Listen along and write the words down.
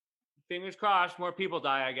fingers crossed, more people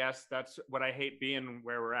die, I guess. That's what I hate being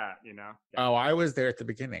where we're at, you know? Oh, I was there at the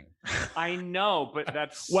beginning. I know, but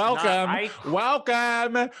that's welcome. not,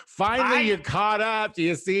 welcome. Finally, you're caught up. Do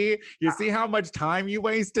you see? You see how much time you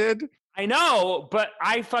wasted? I know, but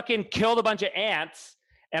I fucking killed a bunch of ants.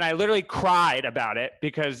 And I literally cried about it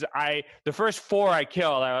because the first 4 I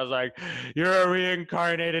killed, I was like, you're a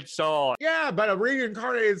reincarnated soul. Yeah, but a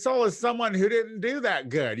reincarnated soul is someone who didn't do that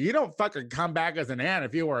good. You don't fucking come back as an ant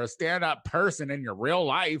if you were a stand-up person in your real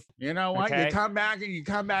life. You know what? Okay. You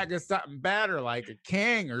come back as something better, like a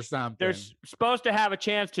king or something. They're supposed to have a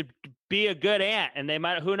chance to be a good ant, and they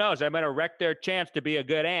might, who knows, they might have wrecked their chance to be a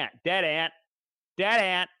good ant. Dead ant. Dead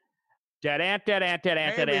ant. Dead ant, dead ant, dead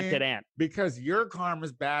ant, dead ant, dead ant. Because your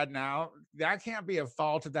karma's bad now, that can't be a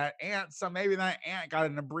fault of that ant. So maybe that ant got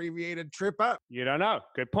an abbreviated trip up. You don't know.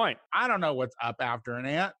 Good point. I don't know what's up after an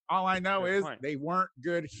ant. All I know is they weren't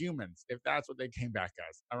good humans, if that's what they came back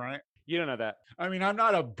as. All right? You don't know that. I mean, I'm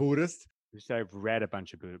not a Buddhist. I've read a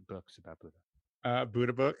bunch of books about Buddha.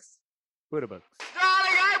 Buddha books? Buddha books. Darling,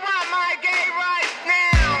 I want my gay rights now.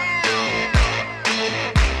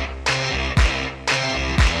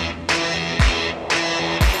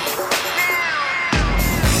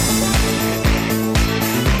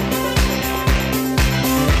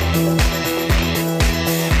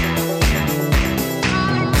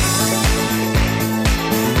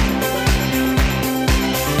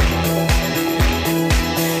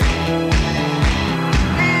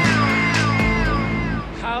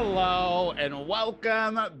 And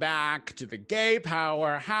welcome back to the Gay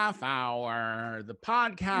Power Half Hour, the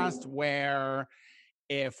podcast where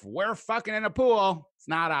if we're fucking in a pool, it's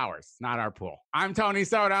not ours. It's not our pool. I'm Tony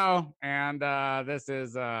Soto, and this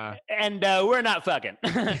is... And we're not fucking.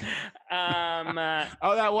 Oh,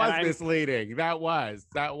 that was misleading.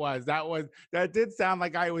 That did sound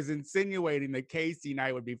like I was insinuating that Casey and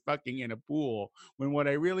I would be fucking in a pool, when what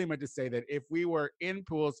I really meant to say that if we were in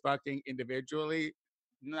pools fucking individually,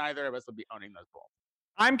 neither of us will be owning those pools.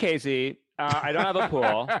 I'm Casey. I don't have a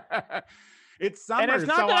pool. It's summer. And it's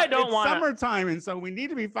not that I don't want summertime, and so we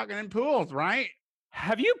need to be fucking in pools, right?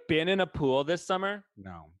 Have you been in a pool this summer?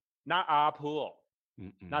 No. Not a pool.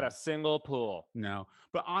 Mm-mm. Not a single pool. No.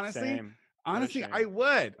 But honestly, Same. I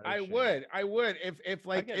would. If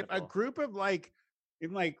a group of like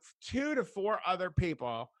 2 to 4 other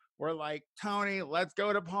people were like, Tony, let's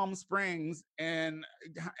go to Palm Springs and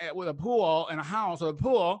with a pool and a house with a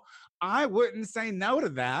pool, I wouldn't say no to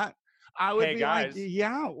that. I would be guys, like,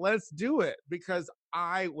 yeah, let's do it, because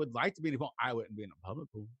I would like to be in a pool. I wouldn't be in a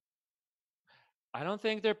public pool. I don't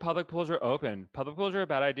think their public pools are open. Public pools are a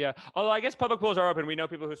bad idea. Although I guess public pools are open. We know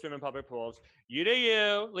people who swim in public pools. You do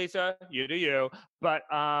you, Lisa. You do you. But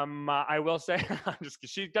I will say,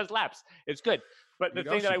 she does laps. It's good. But the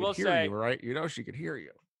thing that I will say, right? You know, she could hear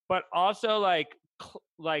you. But also, like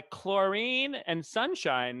chlorine and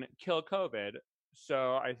sunshine kill COVID.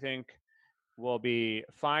 So I think we'll be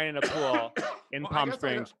fine in a pool in Palm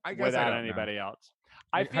Springs without anybody else.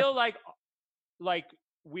 I feel like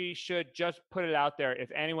we should just put it out there.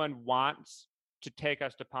 If anyone wants to take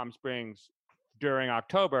us to Palm Springs during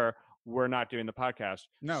October, we're not doing the podcast.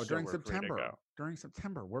 No, during September. During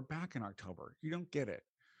September. We're back in October. You don't get it.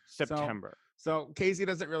 September. So Casey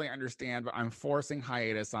doesn't really understand, but I'm forcing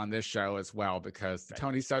hiatus on this show as well, because the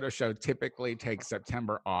Tony Soto show typically takes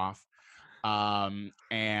September off. And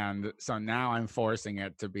so now I'm forcing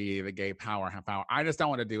it to be the Gay Power Half Hour. I just don't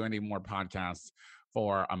want to do any more podcasts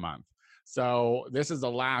for a month. So this is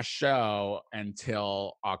the last show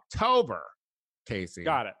until October, Casey.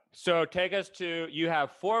 Got it. So you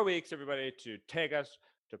have 4 weeks, everybody, to take us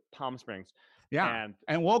to Palm Springs. Yeah,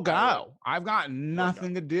 and we'll go. I've got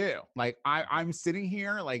nothing to do. Like I'm sitting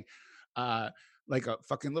here like a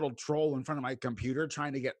fucking little troll in front of my computer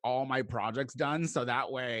trying to get all my projects done. So that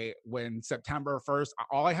way, when September 1st,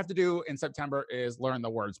 all I have to do in September is learn the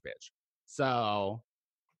words pitch. So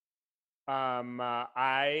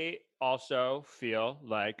I also feel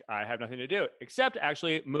like I have nothing to do except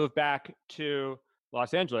actually move back to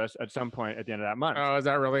Los Angeles at some point at the end of that month. Oh, is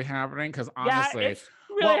that really happening? Because honestly, it's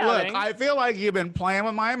really happening. Look, I feel like you've been playing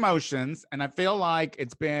with my emotions, and I feel like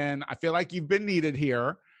you've been needed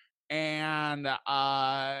here, and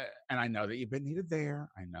I know that you've been needed there.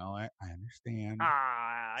 I know it. I understand.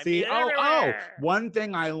 See, one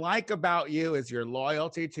thing I like about you is your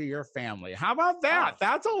loyalty to your family. How about that?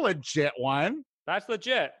 That's a legit one. That's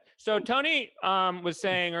legit. So Tony was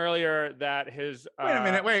saying earlier that his wait a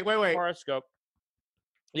minute. Wait. horoscope.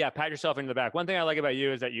 Yeah, pat yourself into the back. One thing I like about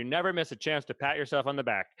you is that you never miss a chance to pat yourself on the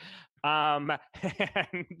back. And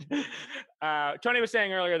Tony was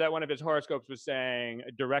saying earlier that one of his horoscopes was saying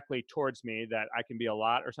directly towards me that I can be a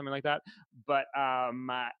lot or something like that. But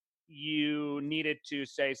you needed to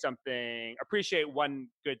say something, appreciate one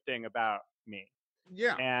good thing about me.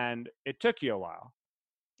 Yeah. And it took you a while.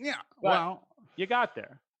 Yeah. But well, you got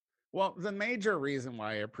there. Well, the major reason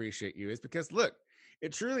why I appreciate you is because, look,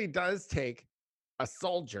 it truly does take a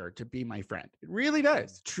soldier to be my friend. It really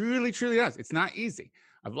does. Truly, truly does. It's not easy.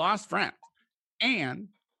 I've lost friends. And,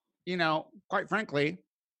 you know, quite frankly,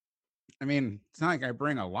 I mean, it's not like I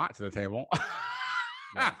bring a lot to the table.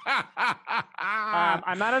 Yeah.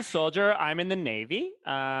 I'm not a soldier. I'm in the Navy.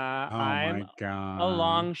 I'm my God. A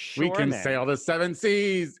longshoreman. We can sail the 7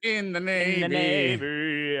 seas in the Navy. In the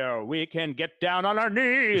Navy. We can get down on our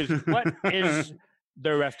knees. What is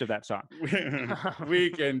the rest of that song? We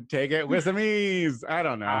can take it with some ease. I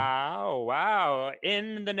don't know. Oh, wow.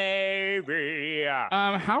 In the Navy.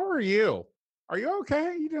 How are you? Are you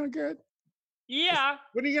okay? You doing good? Yeah.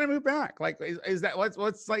 When are you gonna move back? Like, is that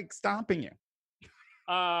what's like stopping you?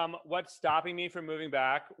 What's stopping me from moving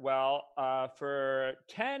back? Well, for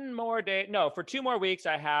 10 more days, no, for 2 more weeks,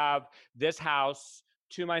 I have this house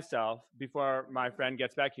to myself before my friend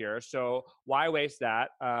gets back here. So why waste that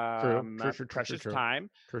precious time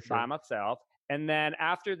by myself? And then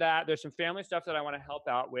after that, there's some family stuff that I want to help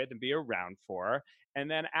out with and be around for.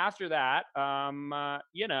 And then after that,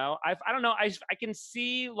 you know, I don't know. I can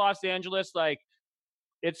see Los Angeles like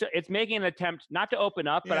it's making an attempt not to open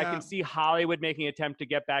up, but I can see Hollywood making an attempt to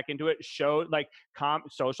get back into it. Show like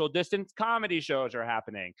social distance comedy shows are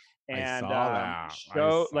happening, and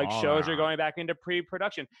shows are going back into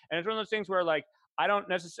pre-production. And it's one of those things where like I don't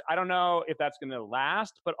know if that's going to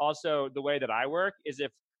last, but also the way that I work is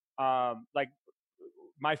if like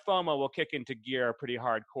my FOMO will kick into gear pretty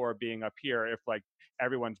hardcore being up here if like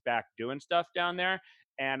everyone's back doing stuff down there.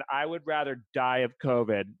 And I would rather die of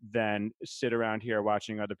COVID than sit around here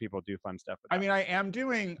watching other people do fun stuff. I mean, I am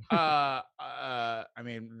doing, as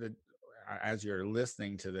you're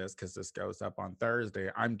listening to this, because this goes up on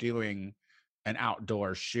Thursday, I'm doing an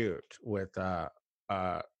outdoor shoot with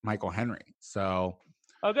Michael Henry. So,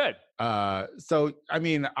 oh, good. So, I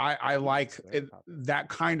mean, I like it, that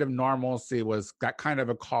kind of normalcy that kind of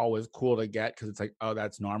a call was cool to get because it's like, oh,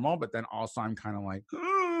 that's normal. But then also I'm kind of like,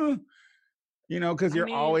 you know, because you're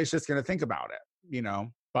always just going to think about it, you know,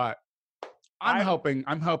 but I'm hoping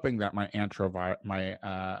that my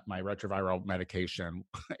my retroviral medication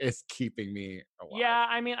is keeping me alive. Yeah,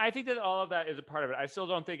 I mean, I think that all of that is a part of it. I still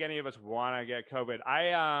don't think any of us want to get COVID.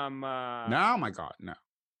 No, my God, no.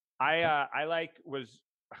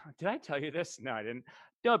 Did I tell you this? No, I didn't.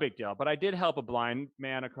 No big deal. But I did help a blind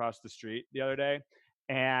man across the street the other day.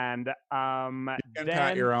 And you can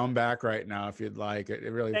pat your own back right now if you'd like. It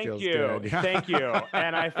really feels good. Thank you.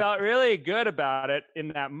 And I felt really good about it in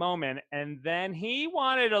that moment. And then he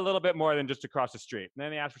wanted a little bit more than just across the street. And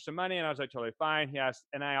then he asked for some money, and I was like, totally fine. He asked,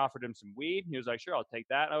 and I offered him some weed. He was like, sure, I'll take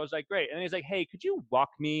that. And I was like, great. And then he's like, hey, could you walk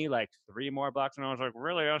me like 3 more blocks? And I was like,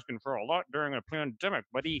 really asking for a lot during a pandemic,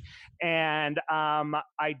 buddy. And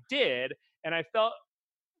I did, and I felt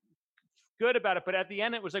good about it, but at the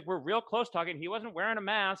end it was like we're real close talking. He wasn't wearing a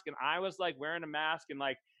mask and I was like wearing a mask, and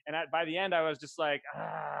like by the end I was just like,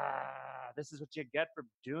 this is what you get for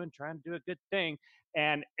trying to do a good thing.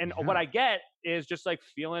 And what I get is just like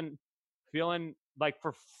feeling like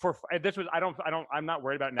for this was I'm not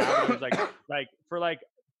worried about it now, but it was like for like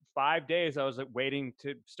 5 days I was like waiting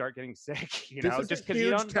to start getting sick, you know, just because you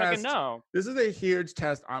don't fucking know. This is a huge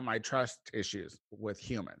test on my trust issues with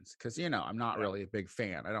humans, because you know I'm not really a big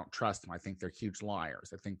fan. I don't trust them. I think they're huge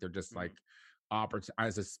liars. I think they're just like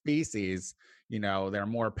as a species, you know, they're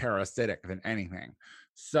more parasitic than anything.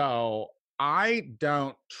 So I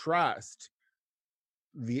don't trust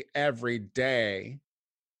the everyday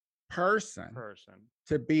person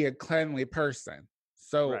to be a cleanly person.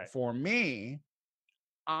 So for me,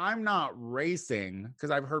 I'm not racing,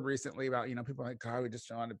 because I've heard recently about, you know, people like, God, we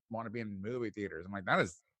just want to be in movie theaters. I'm like, that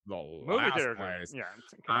is the last place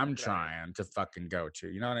I'm trying to fucking go to.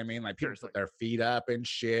 You know what I mean? Like people put their feet up and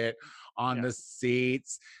shit on the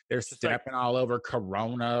seats. They're stepping all over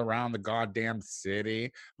Corona around the goddamn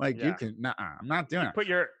city. Like you can, I'm not doing it. Put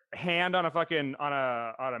your hand on a fucking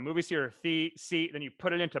on a movie theater seat, then you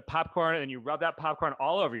put it into popcorn, and then you rub that popcorn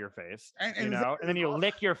all over your face, and you know, and then you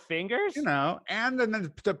lick your fingers, you know, and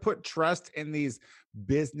then to put trust in these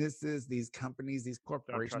businesses, these companies, these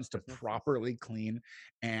corporations to properly clean.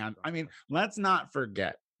 And I mean, let's not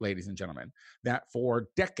forget, ladies and gentlemen, that for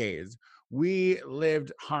decades we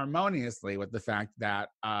lived harmoniously with the fact that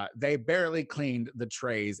they barely cleaned the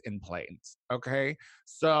trays and plates. Okay,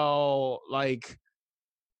 so like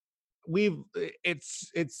it's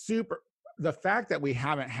super. The fact that we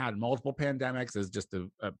haven't had multiple pandemics is just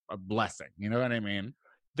a blessing. You know what I mean?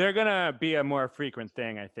 They're gonna be a more frequent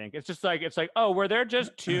thing, I think. It's like, oh, were there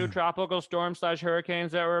just 2 tropical storms /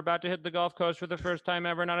 hurricanes that were about to hit the Gulf Coast for the first time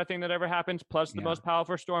ever? Not a thing that ever happens. Plus the most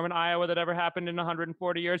powerful storm in Iowa that ever happened in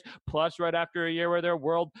 140 years. Plus right after a year where there are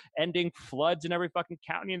world-ending floods in every fucking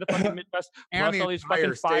county in the fucking Midwest. Plus all these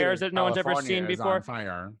fucking fires that no one's ever seen before. On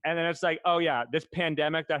fire. And then it's like, oh yeah, this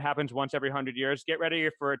pandemic that happens once every 100 years. Get ready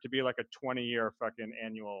for it to be like a 20-year fucking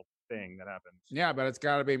annual thing that happens. Yeah, but it's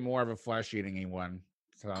got to be more of a flesh-eating one.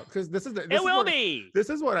 So, because this is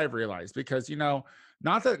what I've realized, because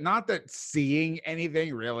not that seeing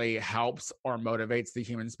anything really helps or motivates the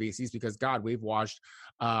human species, because God, we've watched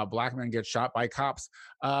black men get shot by cops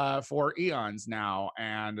for eons now,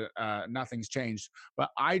 and nothing's changed. But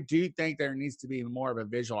I do think there needs to be more of a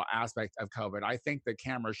visual aspect of COVID. I think the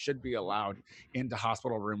cameras should be allowed into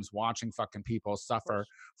hospital rooms watching fucking people suffer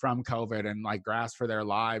from COVID and like grasp for their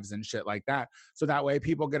lives and shit like that. So that way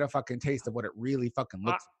people get a fucking taste of what it really fucking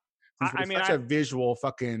looks like. We're such a visual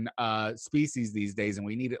fucking species these days, and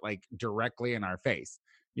we need it like directly in our face,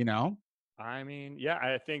 I mean, yeah,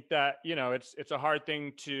 I think that, it's a hard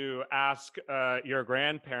thing to ask your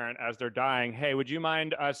grandparent as they're dying, hey, would you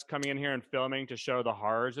mind us coming in here and filming to show the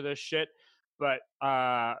horrors of this shit? But,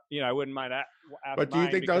 I wouldn't mind asking. But do you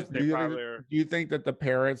think that the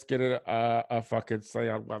parents get a fucking say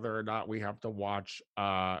on whether or not we have to watch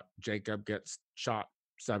Jacob get shot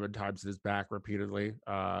 7 times in his back repeatedly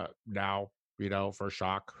now, for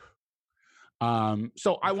shock?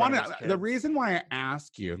 So I want to, the reason why I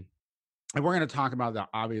ask you, and we're going to talk about that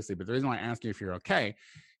obviously, but the reason why I ask you if you're okay is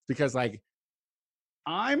because like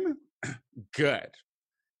I'm good,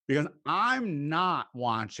 because I'm not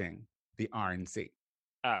watching the RNC.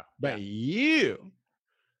 Oh, but you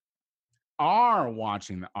are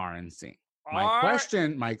watching the RNC.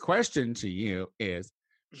 My question to you is,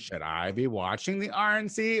 should I be watching the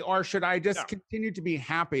RNC, or should I just continue to be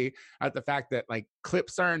happy at the fact that like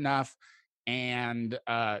clips are enough, and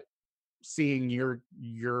seeing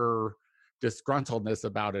your disgruntledness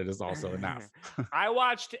about it is also enough? I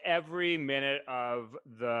watched every minute of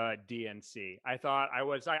the DNC. I thought I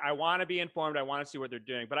want to be informed. I want to see what they're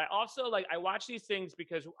doing. But I also I watch these things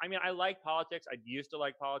because I like politics. I used to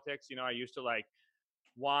like politics. I used to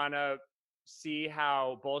want to see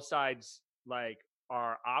how both sides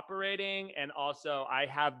are operating. And also I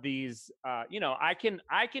have these, I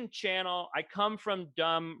can channel, I come from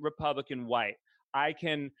dumb Republican white. I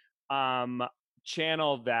can,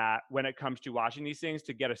 channel that when it comes to watching these things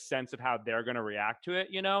to get a sense of how they're going to react to it,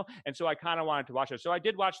 and so I kind of wanted to watch it. So I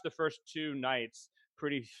did watch the first 2 nights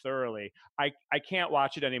pretty thoroughly. I can't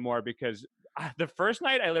watch it anymore because the first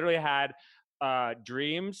night I literally had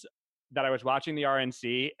dreams that I was watching the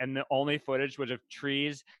RNC, and the only footage was of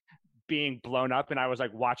trees being blown up, and I was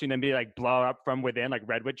watching them be blown up from within,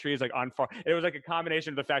 redwood trees on fire. It was a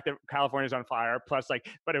combination of the fact that California's on fire plus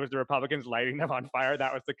but it was the Republicans lighting them on fire.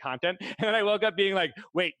 That was the content. And then I woke up being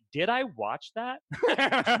wait, did I watch that?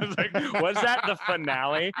 I was was that the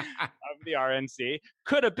finale of the RNC?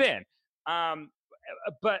 Could have been.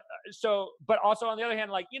 But also on the other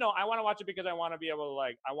hand, I want to watch it because I want to be able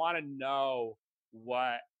to I want to know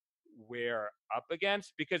what we're up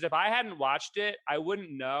against, because if I hadn't watched it, I wouldn't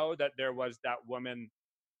know that there was that woman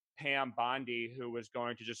Pam Bondi who was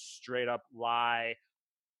going to just straight up lie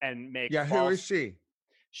and make who is she?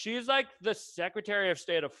 She's the Secretary of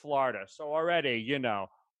State of Florida, so already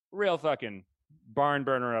real fucking barn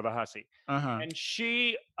burner of a hussy. And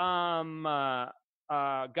she got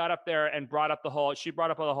up there and brought up the whole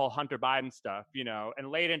Hunter Biden stuff, and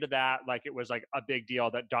laid into that it was a big deal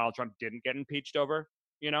that Donald Trump didn't get impeached over,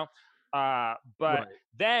 but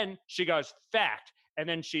then she goes fact, and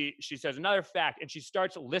then she says another fact, and she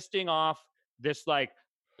starts listing off this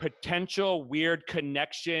potential weird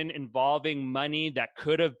connection involving money that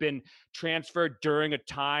could have been transferred during a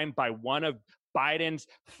time by one of Biden's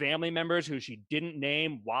family members who she didn't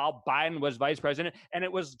name while Biden was vice president. And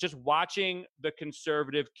it was just watching the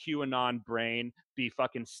conservative QAnon brain be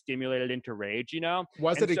fucking stimulated into rage,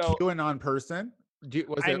 Was it a QAnon person? Do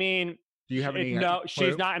you have any? No,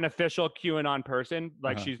 she's not an official QAnon person.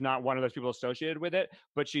 She's not one of those people associated with it,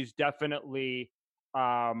 but she's definitely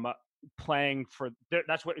playing for.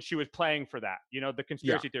 That's what she was playing for. That the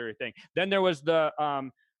conspiracy theory thing. Then there was the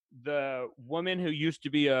woman who used to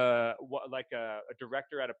be a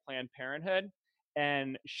director at a Planned Parenthood,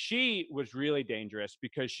 And she was really dangerous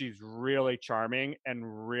because she's really charming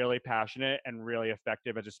and really passionate and really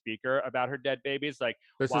effective as a speaker about her dead babies. Like,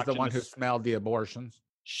 this is the one who smelled the abortions.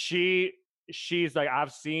 She's like,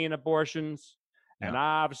 I've seen abortions. Yeah. And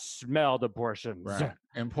I've smelled abortions. Right.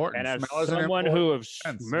 Important. And as someone who have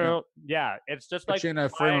smelled, it's just put like you in a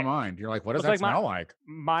frame of mind. You're like, what does that smell like?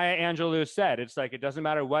 Maya Angelou said, it's like, it doesn't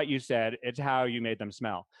matter what you said, it's how you made them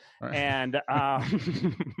smell. Right. And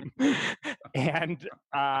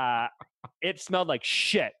it smelled like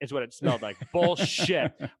shit, is what it smelled like.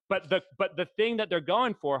 Bullshit. But the thing that they're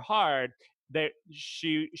going for hard, that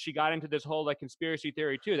she got into this whole like conspiracy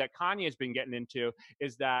theory too, that Kanye's been getting into,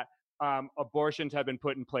 is that abortions have been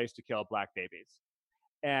put in place to kill Black babies.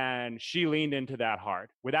 And she leaned into that hard.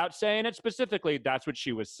 Without saying it specifically, that's what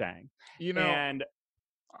she was saying. And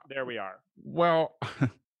there we are. Well,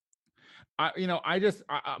 I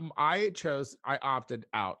opted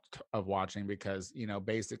out of watching because,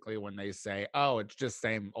 basically when they say, oh, it's just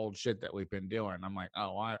same old shit that we've been doing, I'm like,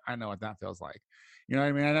 oh, I know what that feels like. You know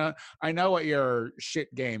what I mean? I know what your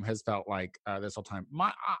shit game has felt like this whole time.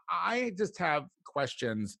 I just have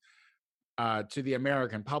questions to the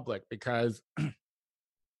American public, because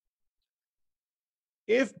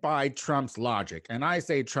if by Trump's logic, and I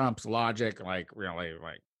say Trump's logic, like really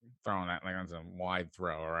like throwing that like on some wide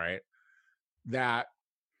throw, right? That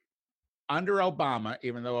under Obama,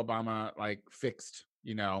 even though Obama like fixed,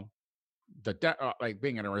 like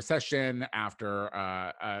being in a recession after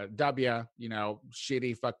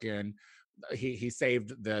shitty fucking, he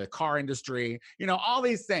saved the car industry, all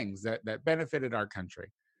these things that benefited our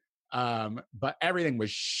country. But everything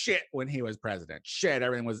was shit when he was president. Shit,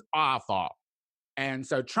 everything was awful. And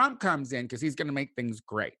so Trump comes in because he's going to make things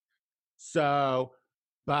great. So,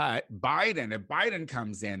 but if Biden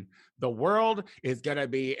comes in, the world is going to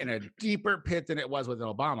be in a deeper pit than it was with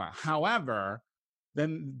Obama. However,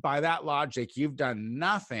 then by that logic, you've done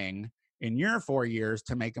nothing in your 4 years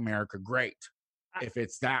to make America great. If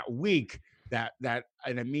it's that weak that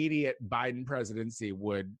an immediate Biden presidency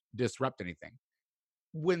would disrupt anything.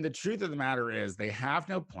 When the truth of the matter is they have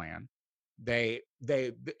no plan.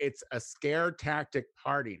 It's a scare tactic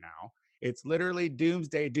party now. It's literally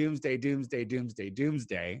doomsday, doomsday, doomsday, doomsday,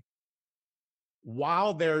 doomsday.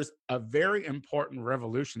 While there's a very important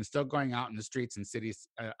revolution still going out in the streets and cities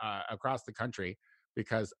across the country,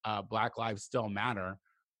 because Black lives still matter,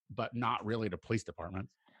 but not really to police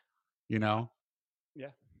departments, Yeah.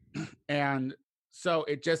 And so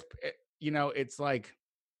it's like,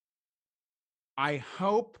 I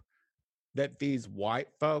hope that these white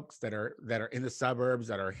folks that are in the suburbs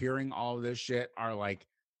that are hearing all of this shit are like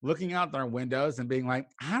looking out their windows and being like,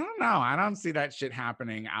 I don't know, I don't see that shit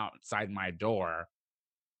happening outside my door,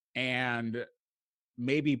 and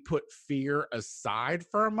maybe put fear aside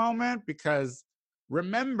for a moment, because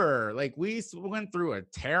remember, like, we went through a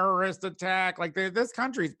terrorist attack. Like, this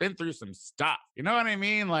country's been through some stuff. You know what I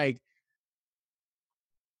mean? Like,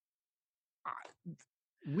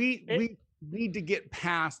 we need to get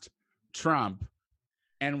past Trump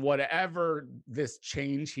and whatever this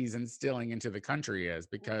change he's instilling into the country is,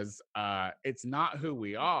 because it's not who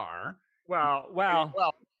we are. Well,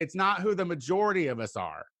 it's not who the majority of us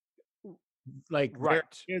are. Like, right.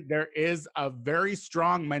 There is a very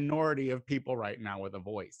strong minority of people right now with a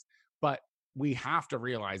voice, but we have to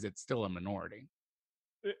realize it's still a minority.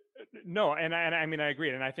 No, and I mean, I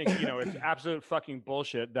agree. And I think, it's absolute fucking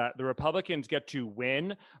bullshit that the Republicans get to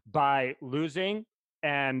win by losing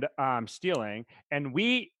and stealing, and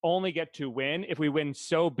we only get to win if we win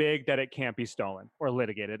so big that it can't be stolen or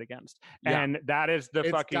litigated against. Yeah. And that is the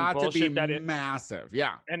fucking bullshit. That is massive.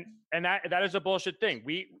 Yeah. And that is a bullshit thing.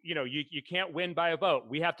 You can't win by a vote.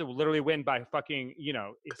 We have to literally win by fucking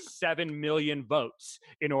 7 million votes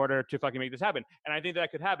in order to fucking make this happen. And I think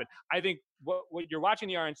that could happen. I think what you're watching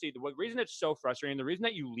the RNC, the reason it's so frustrating, the reason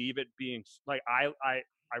that you leave it being like, I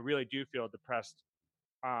really do feel depressed,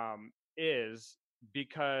 is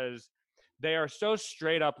because they are so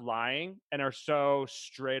straight up lying and are so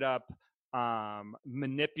straight up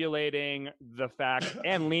manipulating the facts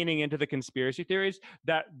and leaning into the conspiracy theories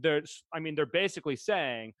that they're basically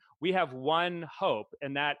saying we have one hope,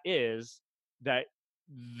 and that is that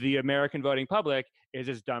the American voting public is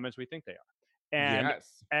as dumb as we think they are. And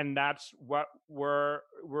yes. And that's what we're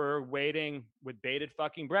waiting with bated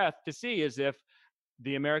fucking breath to see, is if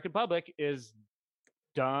the American public is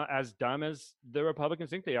as dumb as the Republicans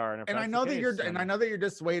think they are. And I know that you're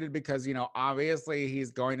dissuaded because, obviously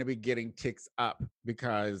he's going to be getting ticks up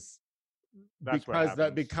because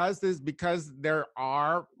because there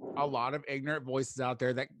are a lot of ignorant voices out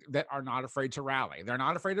there that are not afraid to rally. They're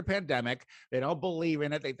not afraid of pandemic. They don't believe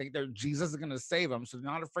in it. They think Jesus is going to save them, so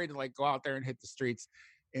they're not afraid to like go out there and hit the streets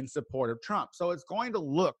in support of Trump. So it's going to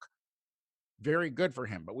look very good for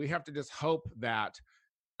him, but we have to just hope that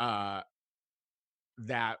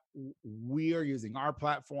that we are using our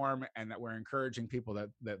platform and that we're encouraging people that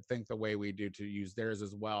think the way we do to use theirs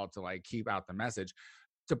as well, to like keep out the message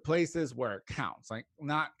to places where it counts, like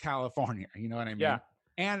not California, you know what I mean? Yeah.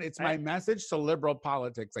 And it's my message to liberal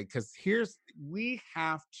politics, like, because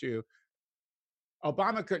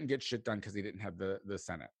Obama couldn't get shit done because he didn't have the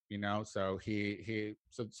Senate, you know? So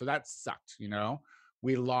so that sucked, you know?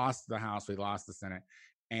 We lost the House, we lost the Senate.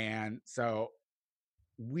 And so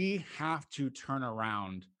we have to turn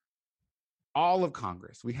around all of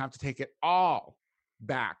Congress. We have to take it all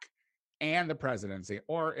back, and the presidency,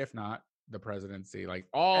 or if not the presidency, like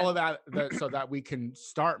all of that, so that we can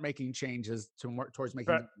start making changes towards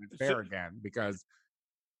making it fair again, because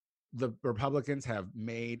the Republicans have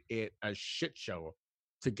made it a shit show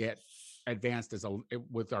to get advanced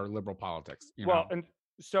with our liberal politics. You know? And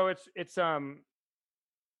so it's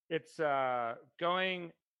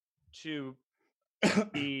going to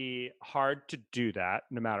be hard to do that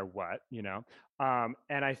no matter what, you know.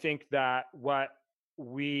 And I think that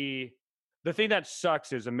the thing that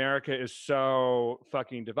sucks is America is so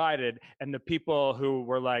fucking divided, and the people who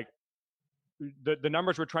were like, the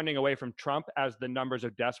numbers were trending away from Trump as the numbers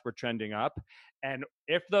of deaths were trending up. And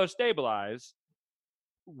if those stabilize,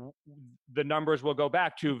 the numbers will go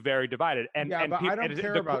back to very divided.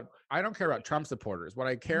 But I don't care about Trump supporters. What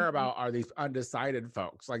I care about are these undecided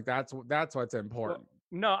folks. Like that's what's important.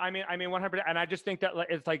 No, I mean 100%. And I just think that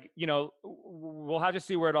it's like, you know, we'll have to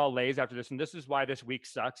see where it all lays after this. And this is why this week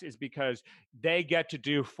sucks, is because they get to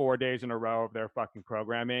do 4 days in a row of their fucking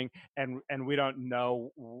programming. And we don't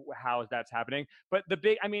know how that's happening. But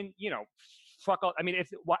you know, fuck all. I mean,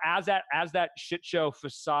 as that shit show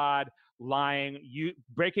facade, lying,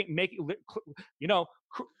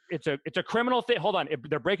 it's a criminal thing. Hold on.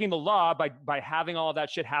 They're breaking the law by having all of that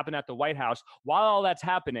shit happen at the White House. While all that's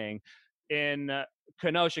happening in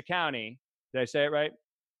Kenosha County, did I say it right?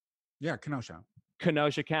 Yeah,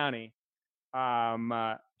 Kenosha County.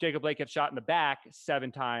 Jacob Blake gets shot in the back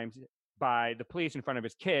 7 times by the police in front of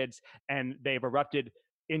his kids, and they've erupted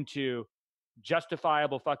into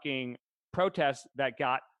justifiable fucking protests that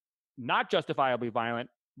got not justifiably violent,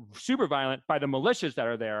 super violent by the militias that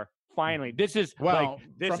are there. Finally, this is from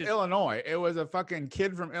Illinois. It was a fucking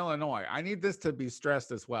kid from Illinois. I need this to be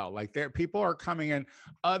stressed as well. Like, people are coming in,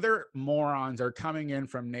 other morons are coming in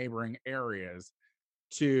from neighboring areas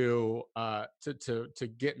to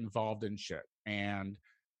get involved in shit. And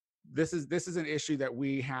this is an issue that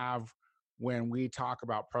we have when we talk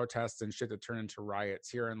about protests and shit that turn into riots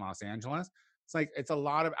here in Los Angeles. It's like, it's a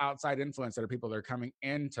lot of outside influence that are people that are coming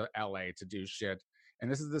into LA to do shit. And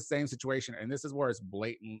this is the same situation. And this is where it's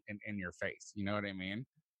blatant and in your face. You know what I mean?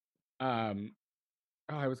 I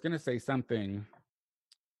was going to say something.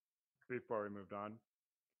 Before we moved on.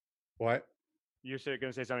 What? You said you're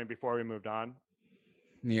going to say something before we moved on?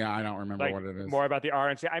 Yeah, I don't remember what it is. More about the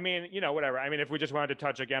RNC. I mean, you know, whatever. I mean, if we just wanted to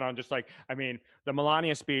touch again on just like, I mean, the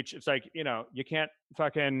Melania speech, it's like, you know, you can't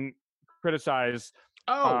fucking criticize.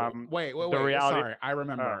 Wait. The reality. Sorry, I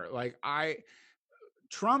remember.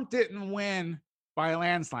 Trump didn't win by a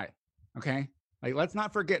landslide. Okay. Like, let's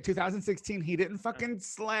not forget 2016. He didn't fucking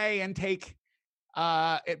slay and take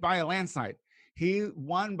it by a landslide. He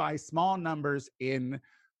won by small numbers in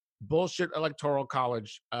bullshit electoral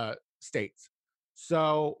college states.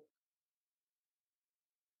 So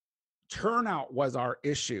turnout was our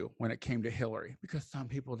issue when it came to Hillary, because some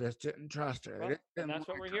people just didn't trust her. And that's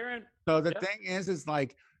what we're hearing. So the thing is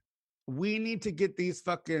like, we need to get these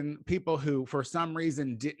fucking people who for some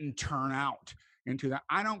reason didn't turn out into that.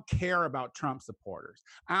 I don't care about Trump supporters.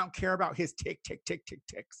 I don't care about his tick, tick, tick, tick,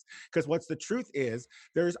 ticks. Because what's the truth is,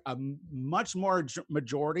 there's a much more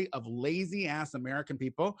majority of lazy ass American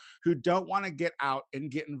people who don't want to get out and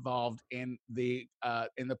get involved in the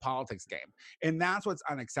politics game. And that's what's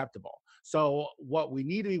unacceptable. So what we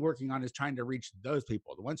need to be working on is trying to reach those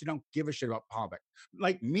people, the ones who don't give a shit about politics.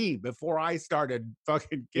 Like me, before I started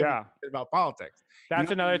fucking giving a shit about politics. That's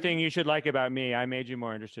another thing you should like about me. I made you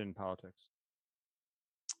more interested in politics.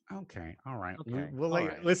 Okay. All right. Okay.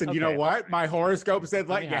 Listen, okay. You know what? My horoscope said,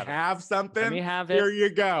 let you have something. Let me have it. Here you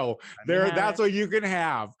go. That's what you can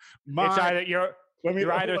have. It's either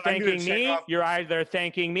You're either thanking me. You're either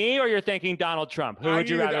thanking me, or you're thanking Donald Trump. Who would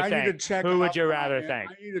you rather thank? Who would you rather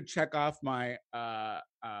thank? I need to check off my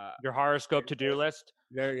your horoscope to-do list.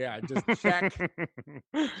 There, yeah. Just check,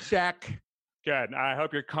 check. Good. I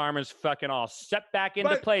hope your karma's fucking all set back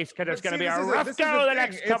into place, because it's going to be a rough go the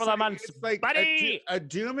next couple of months, it's like buddy. A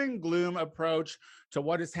doom and gloom approach to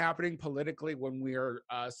what is happening politically when we are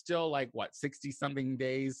still like what 60-something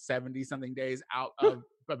days, 70-something days out of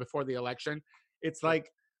before the election. It's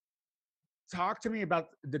like, talk to me about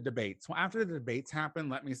the debates. Well, after the debates happen,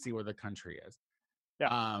 let me see where the country is.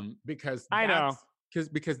 Yeah. Because I know.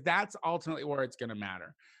 Because that's ultimately where it's going to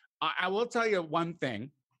matter. I will tell you one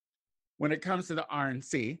thing. When it comes to the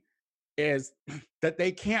RNC, is that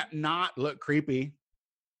they can't not look creepy.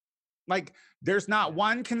 Like, there's not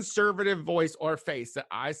one conservative voice or face that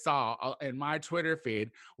I saw in my Twitter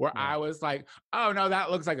feed where I was like, oh, no,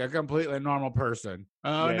 that looks like a completely normal person.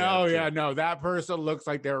 Oh, no, that person looks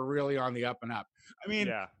like they're really on the up and up. I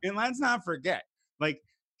mean, and let's not forget, like,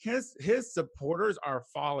 his supporters are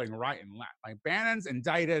falling right and left. Like, Bannon's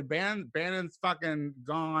indicted. Bannon's fucking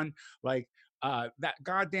gone. Like, that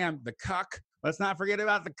goddamn the cuck. Let's not forget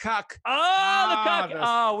about the cuck. Oh, the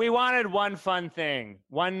cuck. We wanted one fun thing.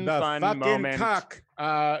 One fun moment. The fucking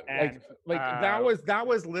cuck. That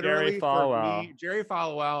was literally for me, Jerry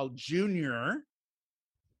Falwell Jr.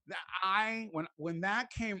 When that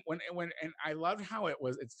came, when and I loved how it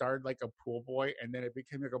started like a pool boy, and then it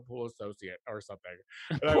became like a pool associate or something.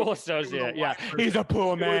 Pool associate, yeah. He's a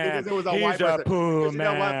pool man. It was a white person. You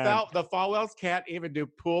know what? The Falwells can't even do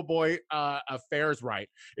pool boy affairs right.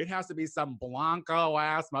 It has to be some Blanco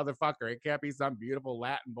ass motherfucker. It can't be some beautiful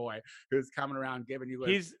Latin boy who's coming around giving you.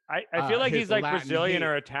 I feel like he's like Latin Brazilian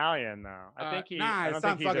or Italian though. I think it's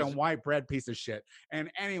some fucking white bread piece of shit.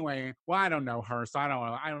 And anyway, well, I don't know her, so I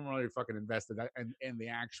don't really fucking invested in the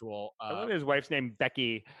actual. I love his wife's name,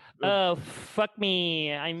 Becky. Oh, fuck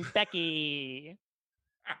me! I'm Becky.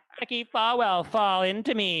 Becky Falwell, fall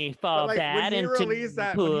into me, fall bad into when you released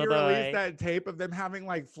that tape of them having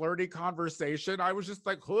like flirty conversation, I was just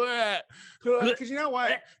like, because you know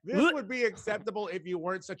what, this would be acceptable if you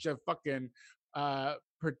weren't such a fucking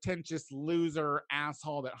pretentious loser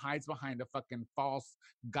asshole that hides behind a fucking false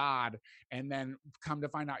god, and then come to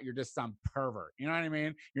find out you're just some pervert. You know what I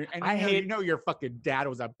mean? You know your fucking dad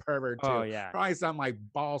was a pervert too. Oh yeah, probably some like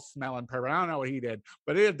ball smelling pervert. I don't know what he did,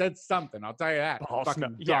 but that's something. I'll tell you that.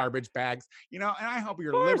 Fucking garbage bags. You know, and I hope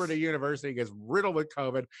your Liberty University gets riddled with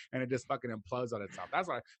COVID and it just fucking implodes on itself.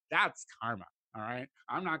 That's karma. All right,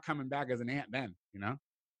 I'm not coming back as an ant then. You know.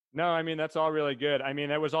 No, I mean, that's all really good. I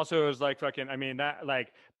mean, it was like fucking, I mean, that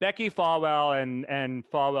like Becky Falwell and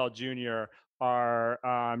Falwell Jr. are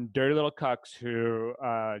dirty little cucks who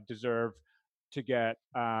deserve to get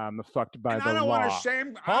fucked by the law. I don't want to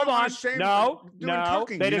shame. Hold on. No,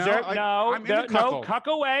 cooking, they deserve no. No, cuck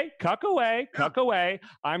away.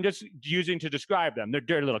 I'm just using to describe them. They're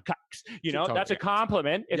dirty little cucks. You know, that's a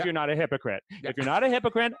compliment if you're not a hypocrite. If you're not a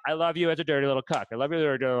hypocrite, I love you as a dirty little cuck. I love you as a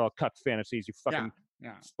dirty little cuck fantasies. You fucking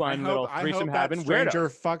fun little threesome having weirdo. Stranger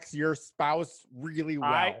fucks your spouse really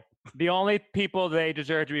well. The only people they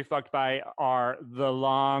deserve to be fucked by are the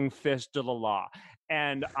long fist of the law.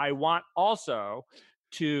 And I want also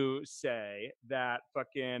to say that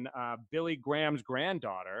fucking Billy Graham's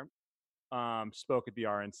granddaughter spoke at the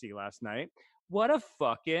RNC last night. What a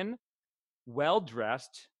fucking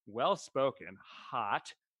well-dressed, well-spoken,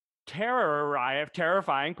 hot,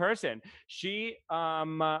 terrifying person. She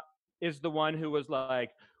is the one who was like,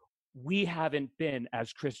 we haven't been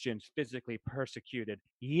as Christians physically persecuted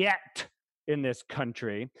yet in this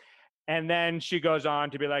country. And then she goes on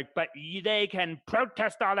to be like, but they can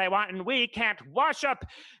protest all they want and we can't wash up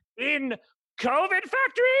in COVID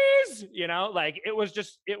factories. You know, like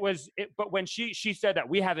but when she said that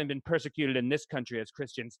we haven't been persecuted in this country as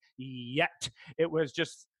Christians yet, it was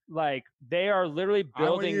just like, they are literally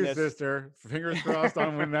building this. Sister. Fingers crossed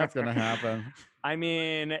on when that's going to happen. I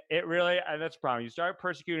mean, it really, that's the problem. You start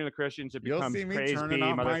persecuting the Christians, it becomes praise be,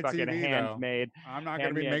 motherfucking handmade. I'm not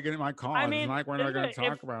going to be making it my cause. I mean, we're not going to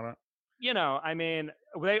talk about it. You know, I mean,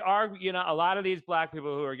 they are, you know, a lot of these black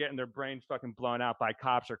people who are getting their brains fucking blown out by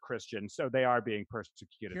cops are Christians, so they are being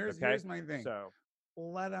persecuted. Here's my thing. So,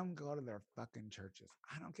 let them go to their fucking churches.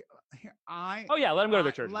 I don't care. Here, let them go to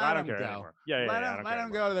their churches. I don't care go. Anymore. Yeah, Let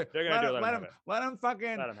them go to their. They're gonna Let them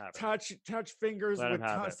fucking touch fingers with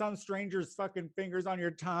some stranger's fucking fingers on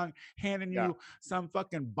your tongue, handing you some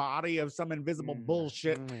fucking body of some invisible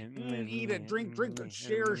bullshit. Eat it, drink,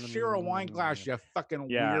 share a wine glass, you fucking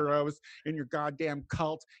weirdos in your goddamn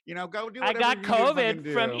cult. You know, go do whatever. I got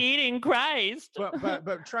COVID from eating Christ.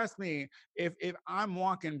 But trust me, if I'm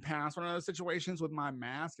walking past one of those situations with my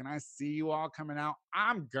mask and I see you all coming out,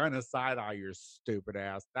 I'm gonna side eye your stupid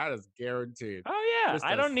ass. That is guaranteed. Oh yeah,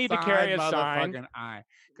 I don't need to carry a sign.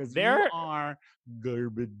 Because you are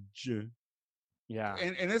garbage. Yeah,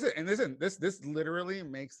 and this literally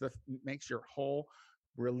makes your whole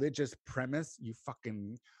religious premise, you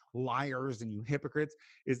fucking liars and you hypocrites,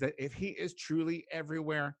 is that if he is truly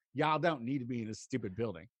everywhere, y'all don't need to be in a stupid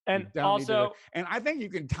building. And also, and I think you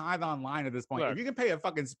can tithe online at this point. Look, if you can pay a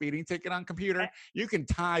fucking speeding ticket on computer, you can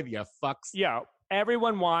tithe, you fucks. Yeah.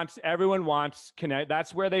 Everyone wants connect.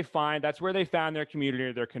 That's where they found their community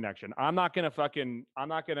or their connection. I'm not gonna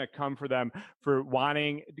come for them for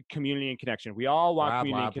wanting the community and connection. We all want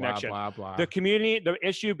community and connection. The community, the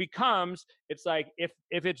issue becomes, it's like if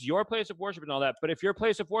it's your place of worship and all that, but if your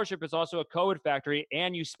place of worship is also a COVID factory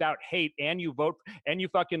and you spout hate and you vote and you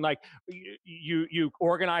fucking like you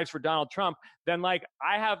organize for Donald Trump, then like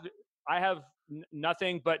I have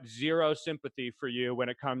nothing but zero sympathy for you when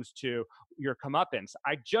it comes to your comeuppance.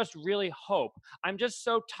 I just really hope. I'm just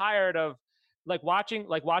so tired of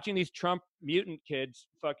watching these Trump mutant kids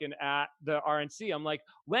fucking at the RNC. I'm like,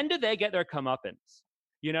 when do they get their comeuppance?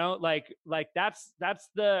 You know, that's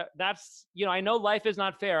you know, I know life is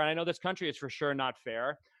not fair, and I know this country is for sure not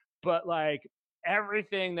fair, but like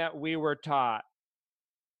everything that we were taught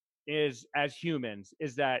is, as humans,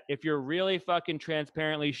 is that if you're really fucking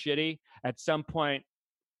transparently shitty, at some point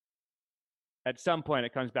it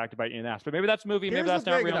comes back to bite you in the ass. But maybe that's movie, maybe that's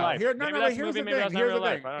not real life. Here's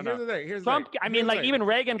the thing. Trump, I mean, like even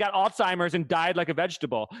Reagan got Alzheimer's and died like a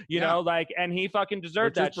vegetable, you know, like, and he fucking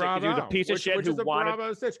deserved that shit because he was a piece of shit who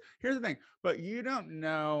wanted. Here's the thing, but you don't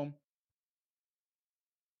know.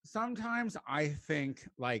 Sometimes I think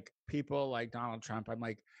like people like Donald Trump, I'm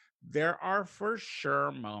like, there are for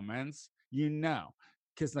sure moments, you know,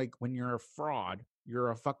 because like when you're a fraud,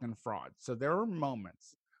 you're a fucking fraud. So there are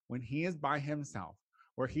moments when he is by himself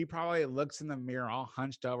where he probably looks in the mirror all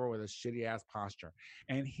hunched over with a shitty ass posture,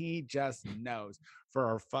 and he just knows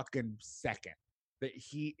for a fucking second that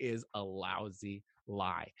he is a lousy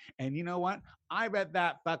lie. And you know what? I bet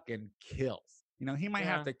that fucking kills. You know, he might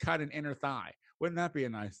have to cut an inner thigh. Wouldn't that be a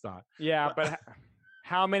nice thought? Yeah, but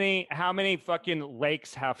how many fucking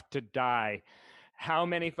lakes have to die? How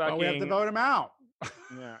many fucking? Oh, we have to vote him out.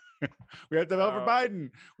 Yeah. We have to vote for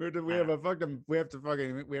Biden. We have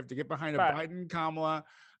to get behind a Biden Kamala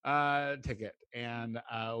ticket, and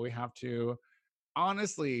we have to.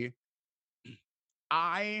 Honestly,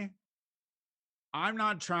 I'm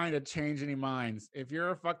not trying to change any minds. If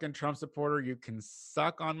you're a fucking Trump supporter, you can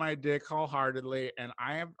suck on my dick wholeheartedly, and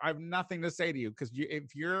I have nothing to say to you, because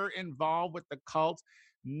if you're involved with the cult,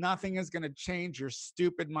 nothing is going to change your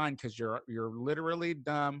stupid mind, because you're literally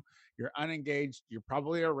dumb, you're unengaged, you're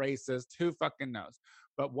probably a racist. Who fucking knows?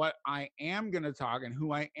 But what I am going to talk and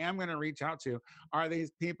who I am going to reach out to are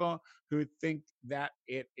these people who think that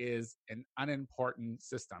it is an unimportant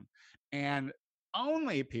system, and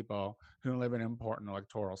only people who live in important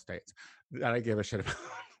electoral states that I give a shit about.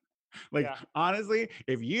 Honestly,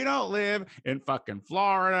 if you don't live in fucking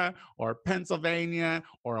Florida or Pennsylvania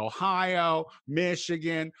or Ohio,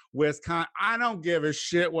 Michigan, Wisconsin, I don't give a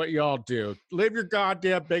shit what y'all do. Live your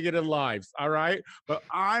goddamn bigoted lives, all right? But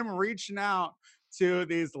I'm reaching out to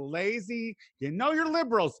these lazy, you're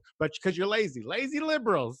liberals, but because you're lazy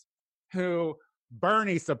liberals who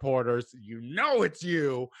Bernie supporters, it's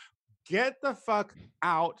you. Get the fuck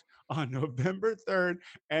out on November 3rd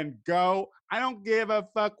and go. I don't give a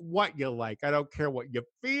fuck what you like. I don't care what you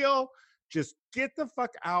feel. Just get the fuck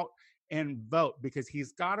out and vote, because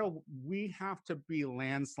we have to be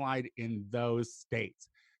landslide in those states,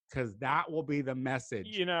 because that will be the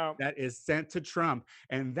message that is sent to Trump.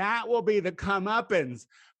 And that will be the comeuppance,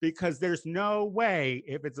 because there's no way,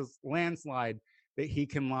 if it's a landslide, that he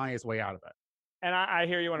can lie his way out of it. And I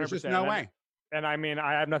hear you 100%. There's just no way. And I mean,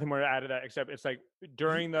 I have nothing more to add to that, except it's like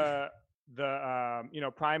during the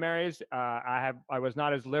primaries, I was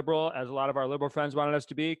not as liberal as a lot of our liberal friends wanted us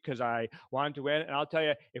to be, because I wanted to win. And I'll tell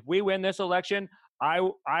you, if we win this election,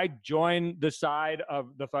 I join the side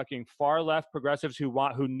of the fucking far left progressives who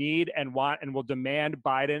need and will demand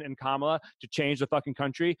Biden and Kamala to change the fucking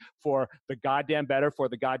country for the goddamn better for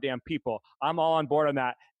the goddamn people. I'm all on board on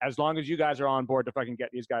that as long as you guys are on board to fucking get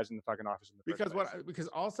these guys in the fucking office in the first place. Because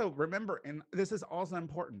also remember, and this is also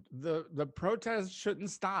important, the protests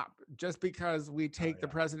shouldn't stop just because we take the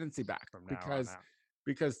presidency back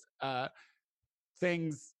because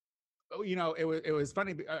things. You know, it was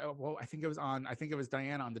funny. Well, I think it was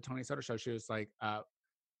Diana on the Tony Soto show. She was like,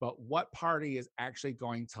 but what party is actually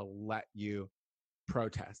going to let you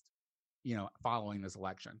protest, you know, following this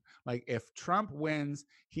election? Like, if Trump wins,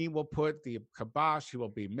 he will put the kibosh, he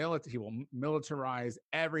will militarize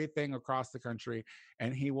everything across the country,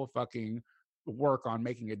 and he will fucking work on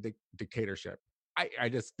making a dictatorship. I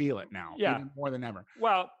just feel it now, even more than ever.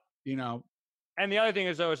 Well, you know. And the other thing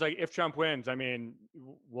is, though, is like, if Trump wins, I mean,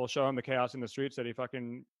 we'll show him the chaos in the streets that he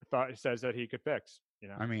fucking says that he could fix. You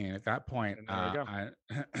know, I mean, at that point,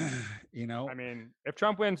 you know, I mean, if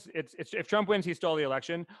Trump wins, if Trump wins, he stole the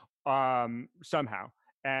election somehow,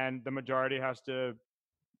 and the majority has to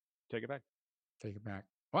take it back. Take it back.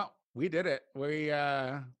 Well, we did it. We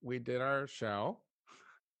did our show.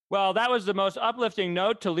 Well, that was the most uplifting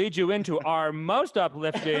note to lead you into our most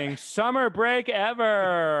uplifting summer break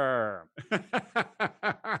ever.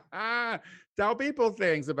 Tell people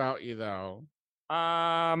things about you, though.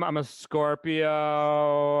 I'm a Scorpio.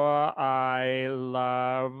 I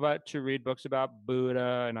love to read books about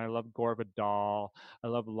Buddha, and I love Gore Vidal. I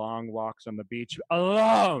love long walks on the beach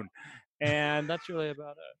alone. And that's really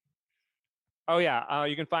about it. Oh, yeah.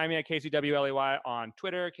 You can find me at KCWLEY on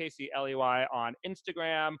Twitter, KCLEY on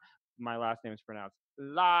Instagram. My last name is pronounced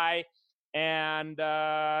Lie. And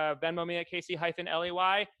Venmo me at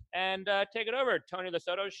KC-LEY. And take it over,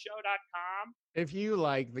 TonyTheSotoShow.com. If you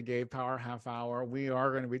like the Gay Power Half Hour, we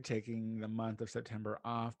are going to be taking the month of September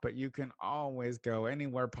off, but you can always go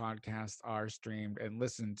anywhere podcasts are streamed and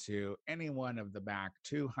listen to any one of the back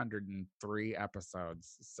 203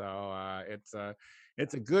 episodes. So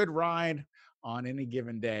it's a good ride on any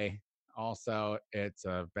given day. Also, it's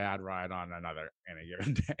a bad ride on any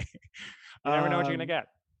given day. You never know what you're going to get.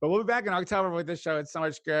 But we'll be back in October with this show. It's so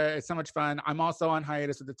much good. It's so much fun. I'm also on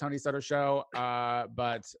hiatus with the Tony Soto show,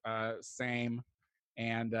 but same.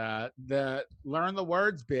 And the Learn the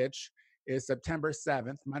Words Bitch is September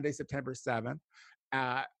 7th, Monday, September 7th,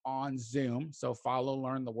 on Zoom. So follow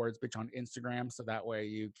Learn the Words Bitch on Instagram, so that way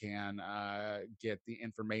you can get the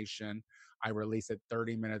information. I release it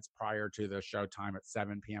 30 minutes prior to the show time at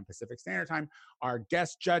 7 p.m. Pacific Standard Time. Our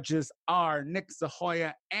guest judges are Nick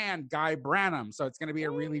Zahoya and Guy Branum. So it's going to be a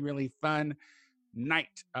really, really fun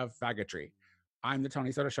night of faggotry. I'm the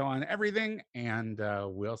Tony Soto Show on everything, and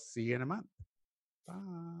we'll see you in a month. Bye.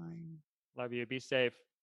 Love you. Be safe.